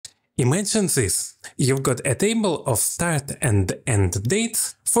Imagine this. You've got a table of start and end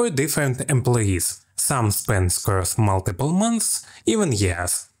dates for different employees. Some spans across multiple months, even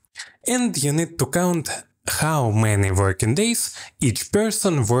years. And you need to count how many working days each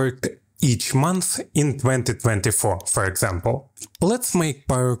person worked each month in 2024, for example. Let's make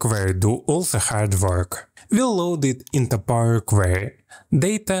Power Query do all the hard work. We'll load it into Power Query.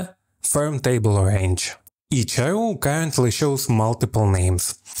 Data, firm table range. Each row currently shows multiple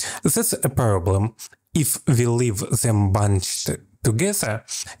names. That's a problem. If we leave them bunched together,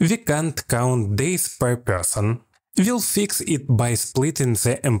 we can't count days per person. We'll fix it by splitting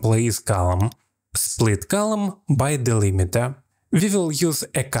the employees column. Split column by delimiter. We will use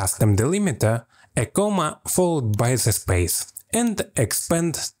a custom delimiter, a comma followed by the space, and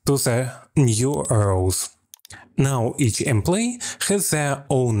expand to the new rows. Now each employee has their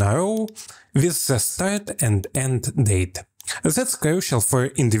own row with the start and end date. That's crucial for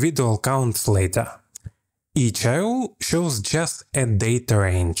individual counts later. Each row shows just a date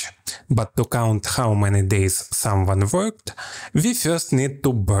range, but to count how many days someone worked, we first need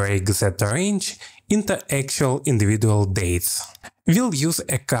to break that range into actual individual dates. We'll use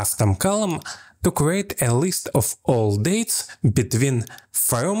a custom column to create a list of all dates between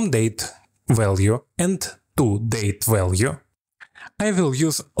from date value and to date value. I will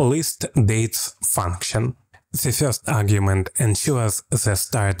use list dates function. The first argument ensures the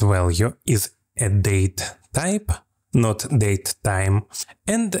start value is a date type, not date time,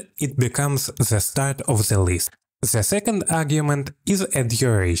 and it becomes the start of the list. The second argument is a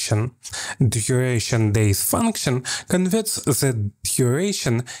duration. Duration days function converts the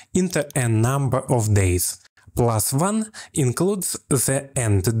duration into a number of days. +1 includes the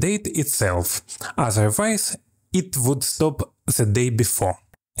end date itself, otherwise it would stop the day before.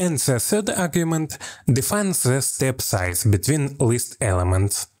 And the third argument defines the step size between list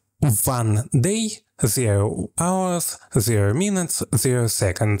elements. 1 day, 0 hours, 0 minutes, 0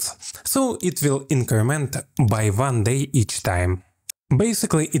 seconds. So it will increment by 1 day each time.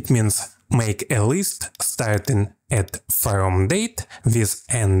 Basically it means make a list starting at from date with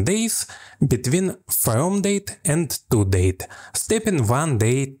n days between from date and to date, stepping 1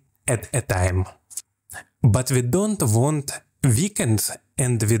 day at a time. But we don't want weekends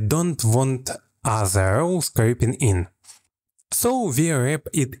and we don't want other rows creeping in. So we wrap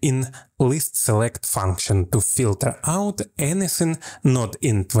it in list select function to filter out anything not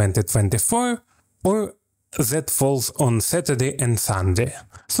in 2024 or that falls on Saturday and Sunday.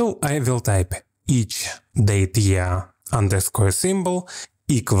 So I will type each date year underscore symbol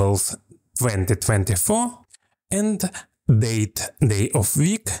equals 2024 and date day of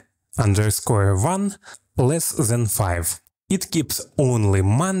week underscore 1 less than 5. It keeps only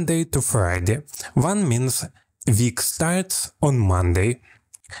Monday to Friday. 1 means week starts on Monday.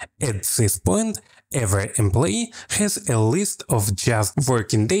 At this point, every employee has a list of just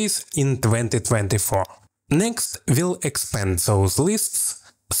working days in 2024. Next, we'll expand those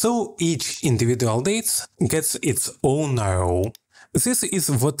lists, so each individual date gets its own row. This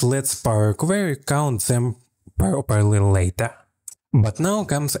is what lets Power Query count them properly later. But now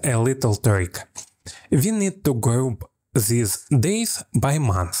comes a little trick. We need to group these days by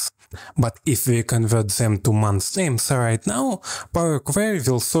month. But if we convert them to month names right now, Power Query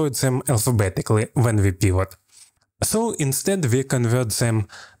will sort them alphabetically when we pivot. So instead we convert them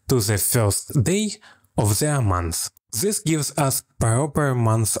to the first day of their month. This gives us proper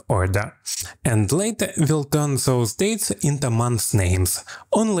month order. And later we'll turn those dates into month names,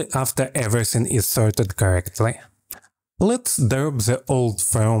 only after everything is sorted correctly. Let's drop the old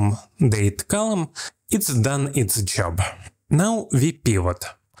from date column. It's done its job. Now we pivot.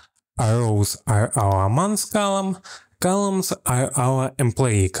 Rows are our month column, columns are our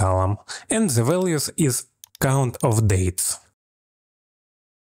employee column, and the values is count of dates.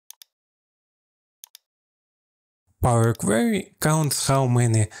 Power Query counts how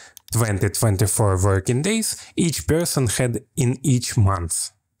many 2024 working days each person had in each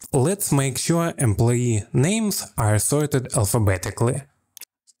month. Let's make sure employee names are sorted alphabetically.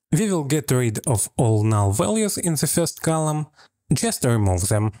 We will get rid of all null values in the first column, just remove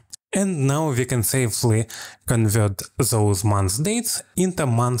them. And now we can safely convert those month dates into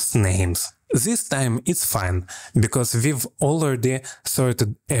month names. This time it's fine, because we've already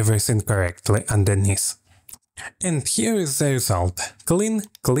sorted everything correctly underneath. And here is the result. Clean,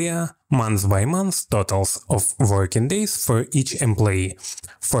 clear, month-by-month totals of working days for each employee,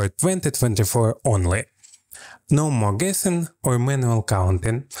 for 2024 only. No more guessing or manual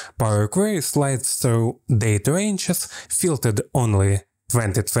counting. Power Query slides through date ranges, filtered only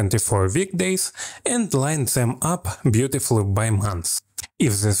 2024 weekdays, and lines them up beautifully by month.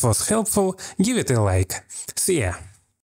 If this was helpful, give it a like. See ya!